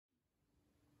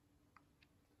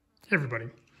Hey everybody,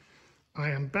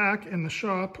 I am back in the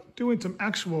shop doing some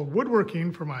actual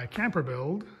woodworking for my camper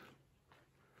build.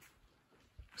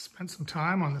 Spent some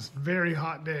time on this very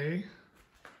hot day,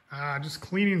 just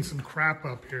cleaning some crap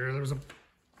up here.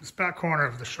 This back corner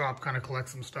of the shop kind of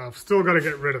collects some stuff. Still got to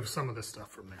get rid of some of this stuff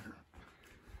from there.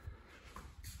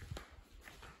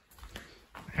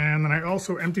 And then I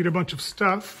also emptied a bunch of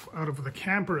stuff out of the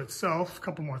camper itself. A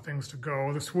couple more things to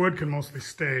go. This wood can mostly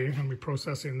stay. I'll be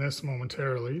processing this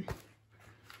momentarily.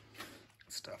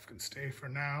 Stuff can stay for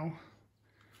now.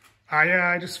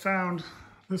 Yeah, I just found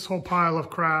this whole pile of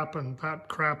crap and that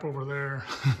crap over there.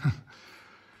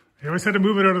 I always had to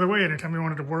move it out of the way anytime you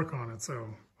wanted to work on it. So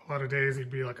a lot of days you'd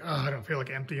be like, oh, I don't feel like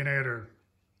emptying it, or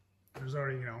there's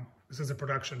already, this is a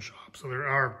production shop. So there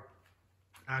are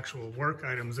actual work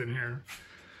items in here.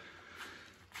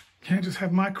 Can't just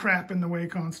have my crap in the way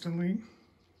constantly.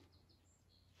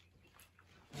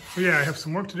 So yeah, I have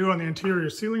some work to do on the interior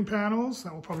ceiling panels.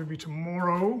 That will probably be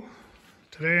tomorrow.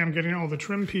 Today I'm getting all the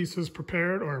trim pieces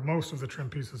prepared, or most of the trim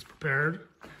pieces prepared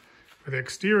for the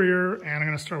exterior, and I'm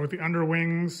going to start with the under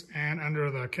wings and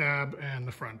under the cab and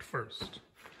the front first.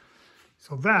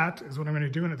 So that is what I'm going to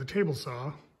be doing at the table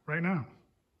saw right now.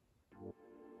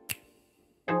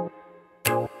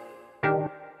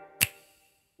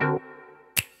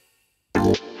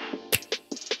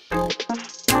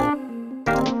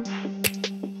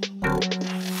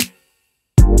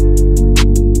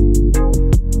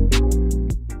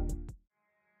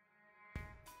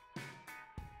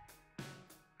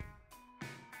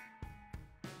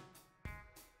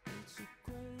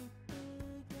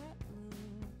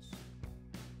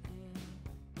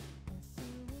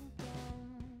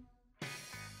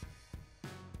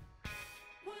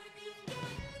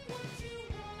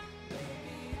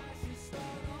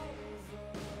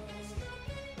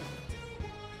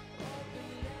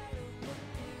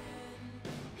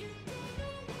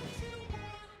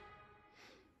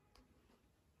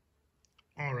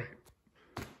 All right,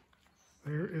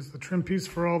 there is the trim piece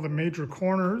for all the major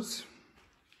corners.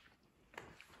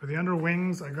 For the under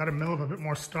wings, I got to mill up a bit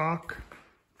more stock.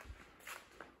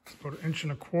 It's about 1.25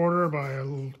 inches by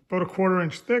about a 1/4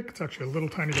 inch thick. It's actually a little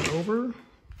tiny bit over.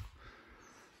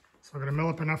 So I'm going to mill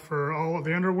up enough for all of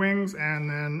the under wings and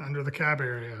then under the cab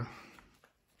area.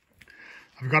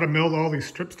 I've got to mill all these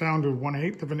strips down to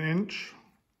 1/8 of an inch.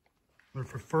 They're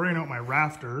for furring out my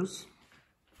rafters.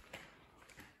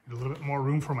 A little bit more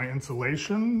room for my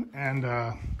insulation, and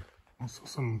also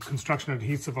some construction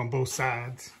adhesive on both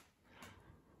sides.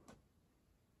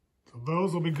 So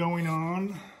those will be going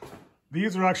on.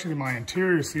 These are actually my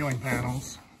interior ceiling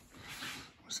panels.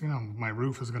 We're seeing how my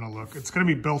roof is going to look. It's going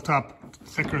to be built up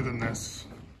thicker than this,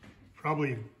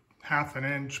 probably 1/2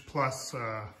 inch plus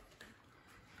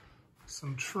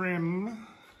some trim.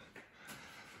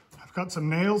 I've got some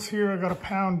nails here I got to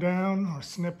pound down or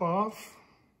snip off.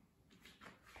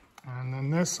 And then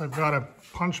this, I've got to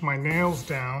punch my nails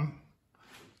down.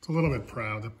 It's a little bit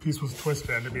proud. The piece was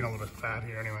twisted, ended up being a little bit fat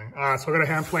here anyway. So I got to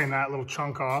hand plane that little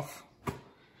chunk off.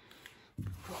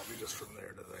 Probably just from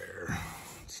there to there.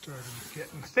 It started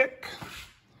getting thick.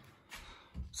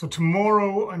 So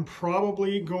tomorrow I'm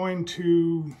probably going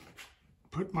to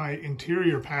put my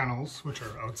interior panels, which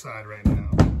are outside right now,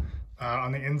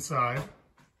 on the inside.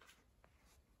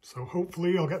 So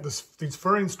hopefully I'll get these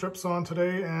furring strips on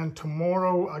today, and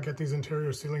tomorrow I'll get these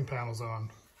interior ceiling panels on.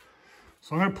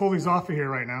 So I'm going to pull these off of here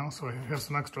right now so I have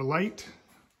some extra light,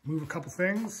 move a couple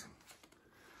things,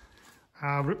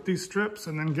 rip these strips,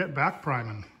 and then get back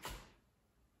priming.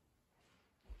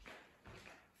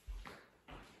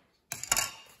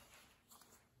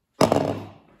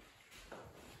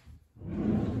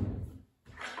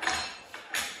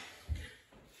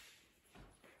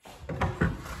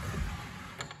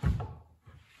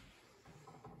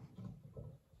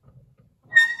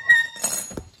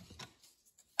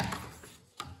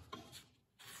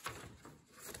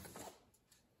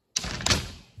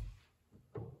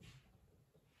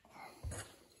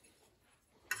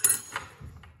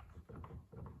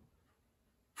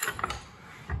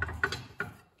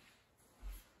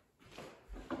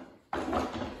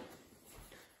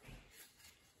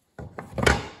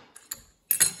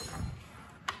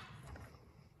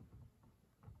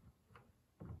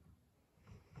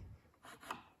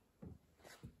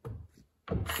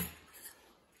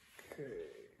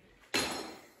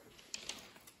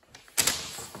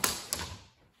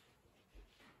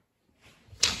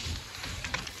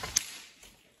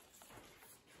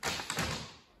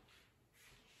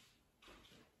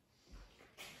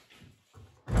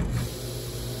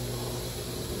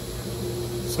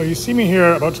 So you see me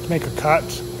here about to make a cut,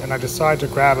 and I decide to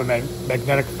grab a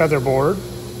magnetic feather board.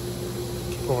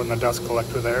 Keep over in the dust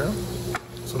collector there.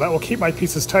 So that will keep my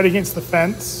pieces tight against the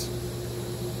fence.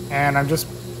 And I'm just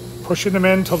pushing them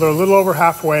in until they're a little over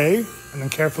halfway, and then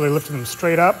carefully lifting them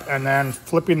straight up and then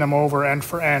flipping them over end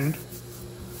for end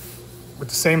with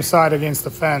the same side against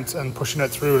the fence and pushing it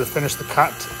through to finish the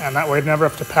cut. And that way I never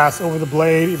have to pass over the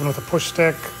blade, even with a push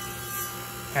stick.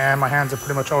 And my hands are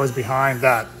pretty much always behind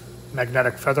that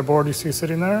magnetic featherboard you see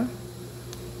sitting there.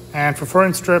 And for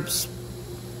furring strips,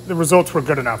 the results were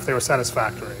good enough. They were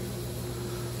satisfactory.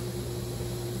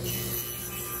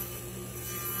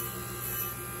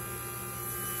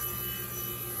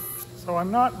 So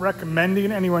I'm not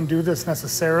recommending anyone do this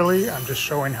necessarily. I'm just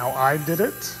showing how I did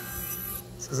it.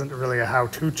 This isn't really a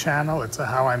how-to channel. It's a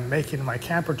how I'm making my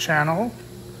camper channel.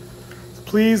 So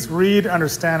please read,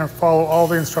 understand, and follow all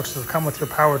the instructions that come with your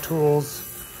power tools.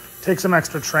 Take some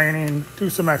extra training, do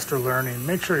some extra learning.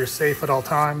 Make sure you're safe at all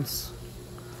times.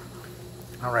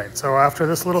 All right, so after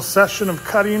this little session of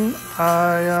cutting,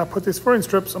 I put these furring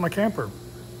strips on my camper.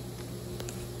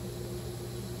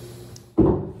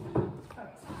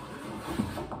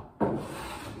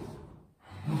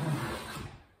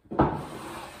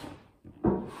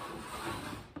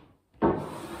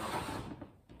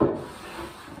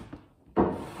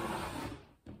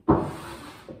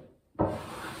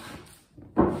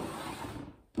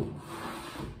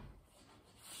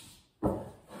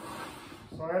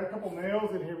 So I had a couple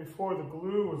nails in here before the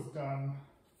glue was done.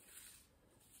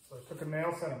 So I took a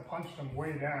nail set and punched them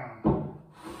way down.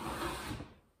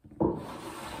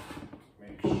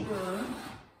 Make sure.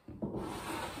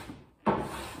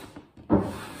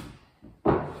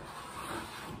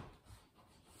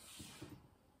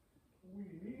 We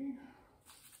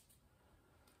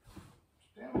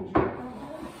damage it.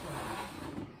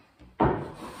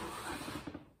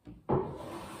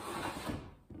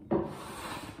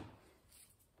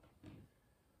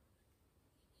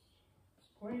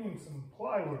 Cleaning some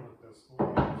plywood with this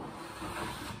glue.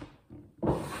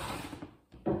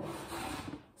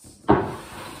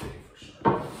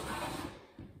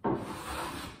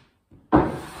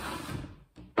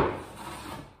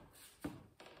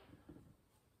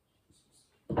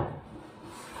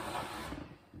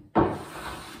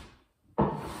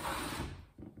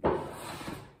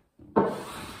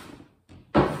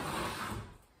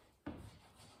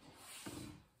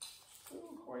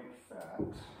 Still quite fat.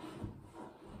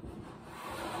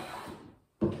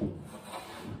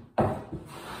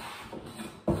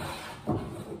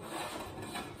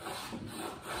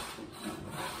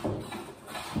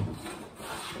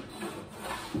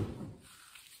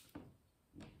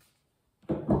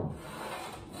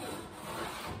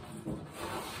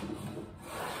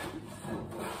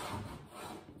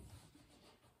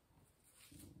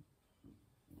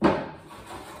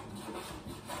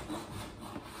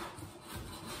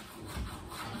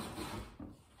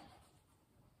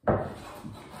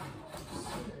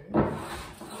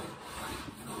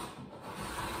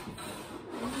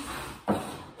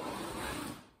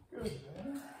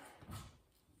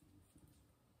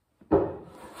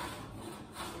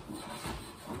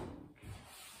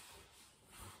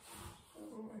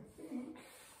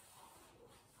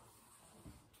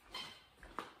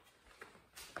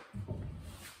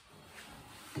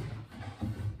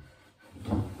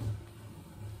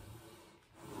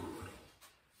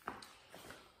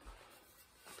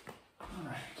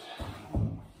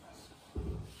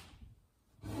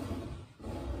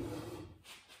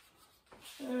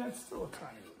 Yeah, it's still a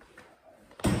tiny little.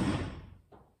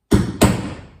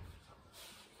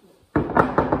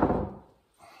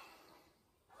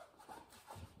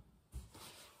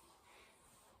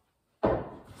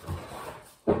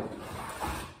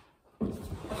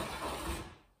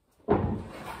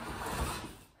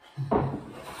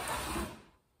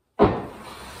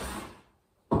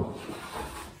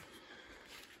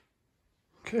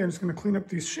 Okay, I'm just going to clean up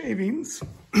these shavings.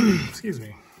 Excuse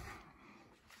me.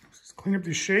 Just clean up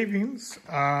these shavings.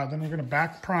 Then we're going to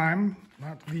back prime,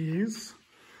 not these,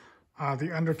 the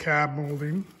under cab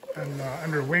molding and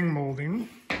under wing molding.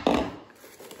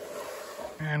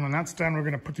 And when that's done, we're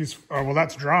going to put these, well,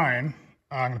 that's drying.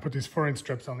 I'm going to put these furring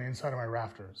strips on the inside of my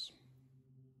rafters.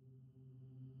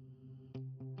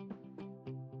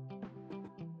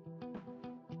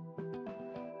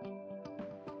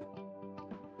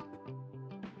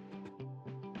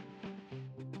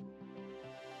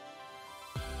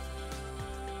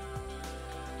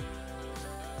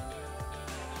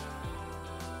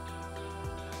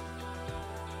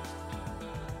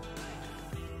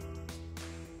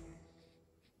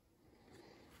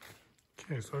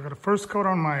 Okay, so I got a first coat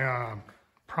on my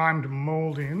primed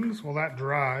moldings. While that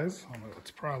dries, although it's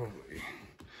probably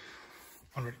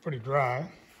already pretty dry.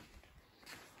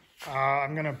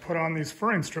 I'm gonna put on these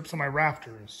furring strips on my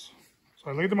rafters. So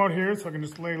I laid them out here so I can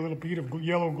just lay a little bead of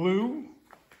yellow glue.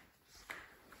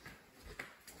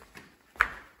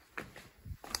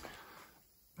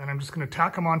 Then I'm just gonna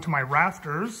tack them onto my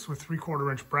rafters with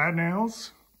 3/4 inch brad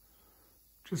nails.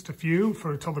 Just a few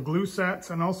until the glue sets,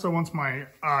 and also once my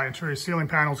interior ceiling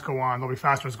panels go on, they'll be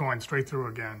faster as going straight through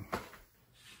again.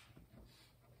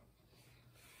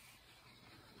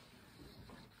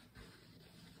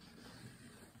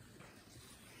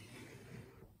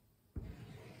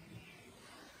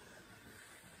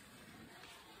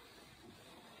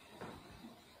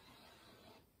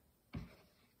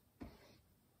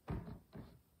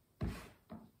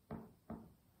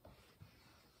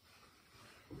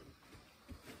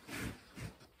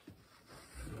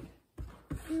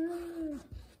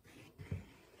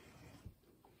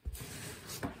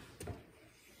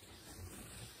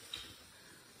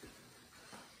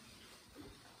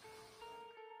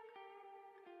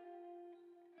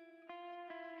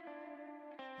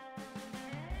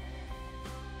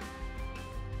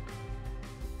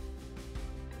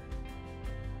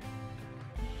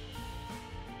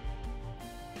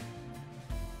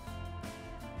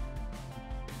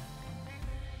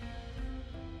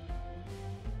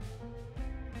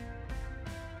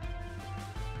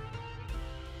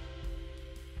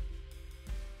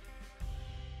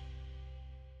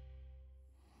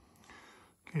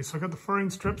 Okay, so I got the furring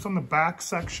strips on the back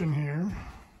section here.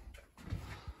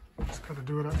 Just got to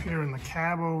do it up here in the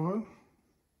cab over.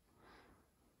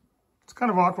 It's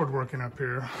kind of awkward working up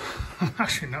here. I'm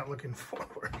actually not looking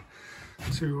forward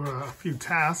to a few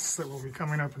tasks that will be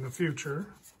coming up in the future.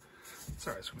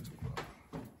 Sorry,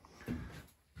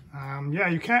 yeah,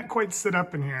 you can't quite sit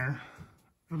up in here.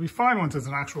 It'll be fine once it's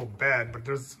an actual bed, but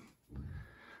there's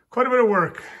quite a bit of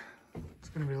work. It's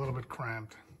going to be a little bit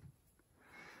cramped.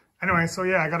 Anyway, so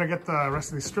yeah, I got to get the rest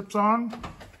of these strips on.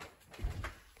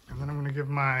 And then I'm going to give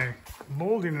my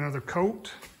molding another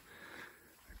coat.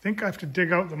 I think I have to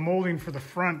dig out the molding for the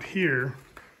front here.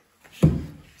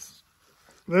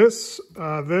 This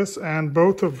and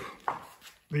both of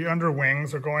the under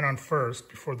wings are going on first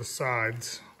before the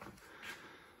sides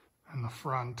and the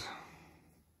front.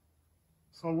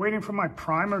 So waiting for my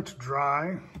primer to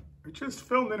dry. I just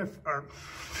filled in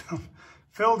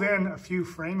a few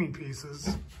framing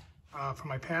pieces for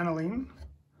my paneling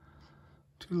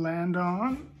to land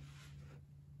on,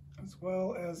 as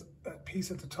well as that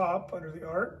piece at the top under the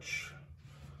arch.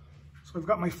 So I've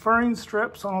got my furring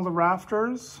strips on all the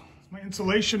rafters. My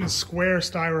insulation is square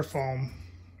styrofoam.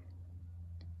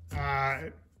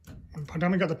 By the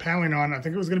time I got the paneling on, I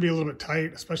think it was going to be a little bit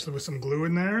tight, especially with some glue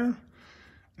in there. And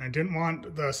I didn't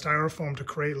want the styrofoam to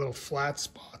create little flat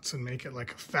spots and make it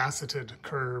like a faceted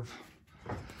curve.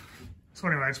 So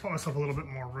anyway, I just put myself a little bit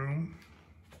more room.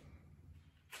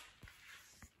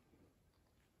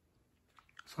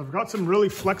 So I've got some really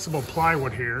flexible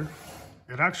plywood here.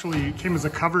 It actually came as a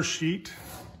cover sheet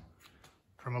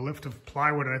from a lift of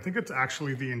plywood, and I think it's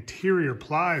actually the interior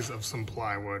plies of some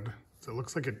plywood. So it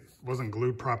looks like it wasn't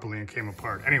glued properly and came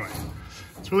apart. Anyway,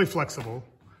 it's really flexible.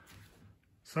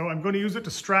 So I'm going to use it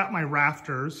to strap my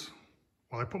rafters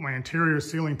while I put my interior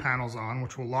ceiling panels on,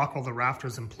 which will lock all the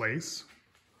rafters in place.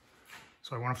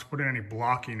 So I won't have to put any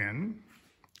blocking in.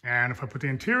 And if I put the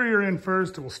interior in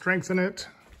first, it will strengthen it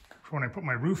for when I put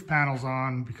my roof panels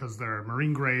on, because they're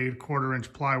marine grade, 1/4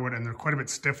 inch plywood, and they're quite a bit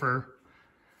stiffer.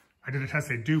 I did a test,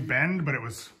 they do bend, but it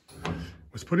was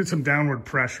putting some downward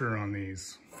pressure on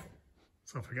these.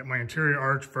 So if I get my interior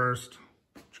arch first,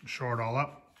 it should shore it all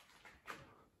up.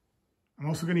 I'm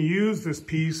also going to use this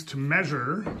piece to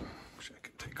measure. Actually, I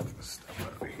can take off this stuff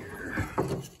out of here.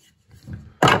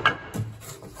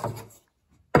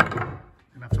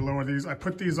 I have to lower these. I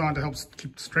put these on to help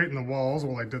keep straighten the walls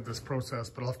while I did this process,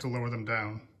 but I'll have to lower them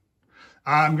down.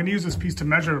 I'm going to use this piece to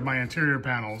measure my interior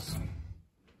panels.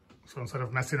 So instead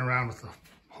of messing around with the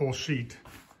whole sheet,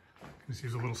 I can just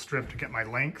use a little strip to get my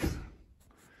length.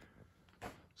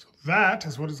 So that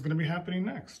is what is going to be happening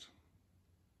next.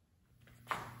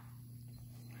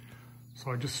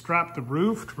 So I just strapped the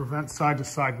roof to prevent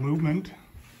side-to-side movement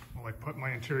while I put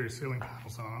my interior ceiling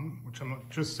panels on, which I'm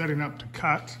just setting up to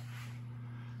cut.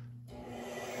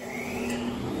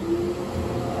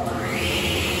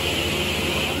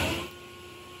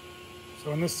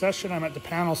 So in this session, I'm at the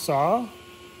panel saw.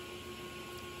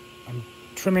 I'm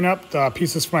trimming up the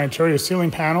pieces for my interior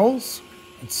ceiling panels.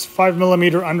 It's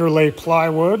 5mm underlay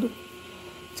plywood.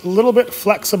 It's a little bit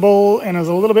flexible and is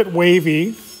a little bit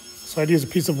wavy. So I'd use a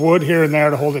piece of wood here and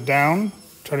there to hold it down.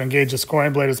 Try to engage the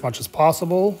scoring blade as much as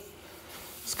possible.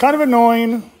 It's kind of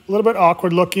annoying, a little bit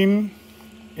awkward looking.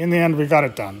 In the end, we got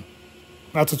it done.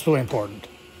 That's what's really important.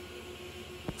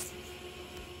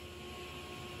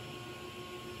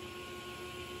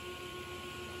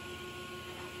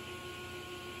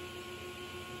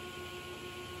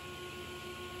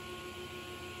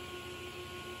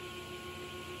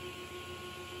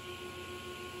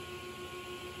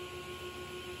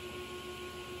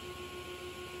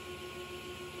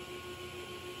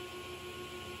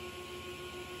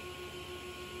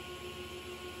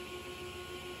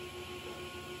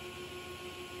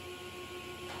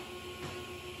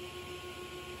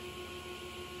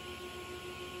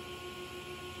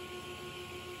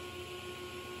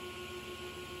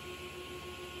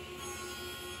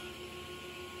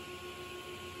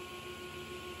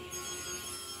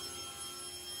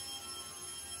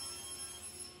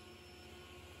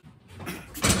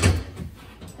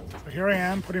 here I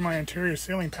am putting my interior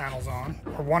ceiling panels on,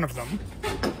 or one of them.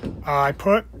 I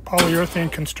put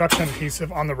polyurethane construction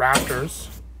adhesive on the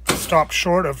rafters. I stopped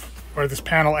short of where this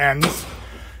panel ends,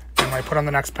 and when I put on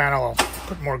the next panel, I'll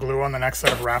put more glue on the next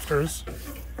set of rafters.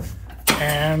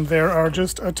 And there are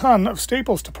just a ton of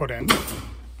staples to put in.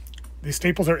 These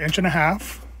staples are 1.5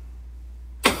 inches.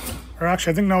 Or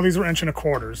actually, I think, no, these were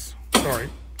 1.25 inches. Sorry.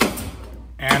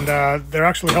 And they're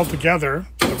actually held together,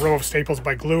 the row of staples,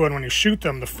 by glue, and when you shoot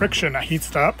them, the friction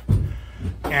heats up,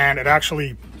 and it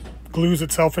actually glues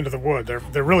itself into the wood.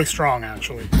 They're really strong,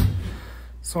 actually.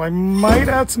 So I might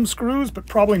add some screws, but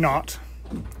probably not.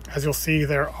 As you'll see,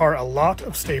 there are a lot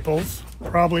of staples.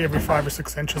 Probably every 5 or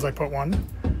 6 inches I put one.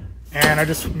 And I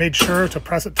just made sure to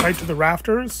press it tight to the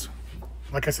rafters.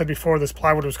 Like I said before, this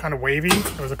plywood was kind of wavy.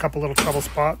 There was a couple little trouble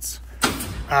spots.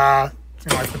 I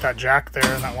put that jack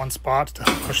there in that one spot to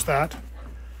push that.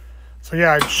 So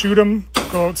yeah, I'd shoot them,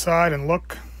 go outside and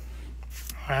look,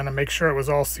 and make sure it was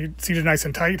all seated nice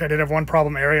and tight. I did have one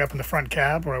problem area up in the front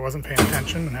cab where I wasn't paying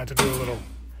attention and had to do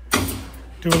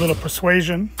a little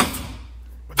persuasion.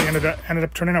 But they ended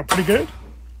up turning out pretty good.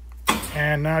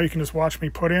 And now you can just watch me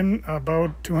put in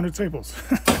about 200 staples.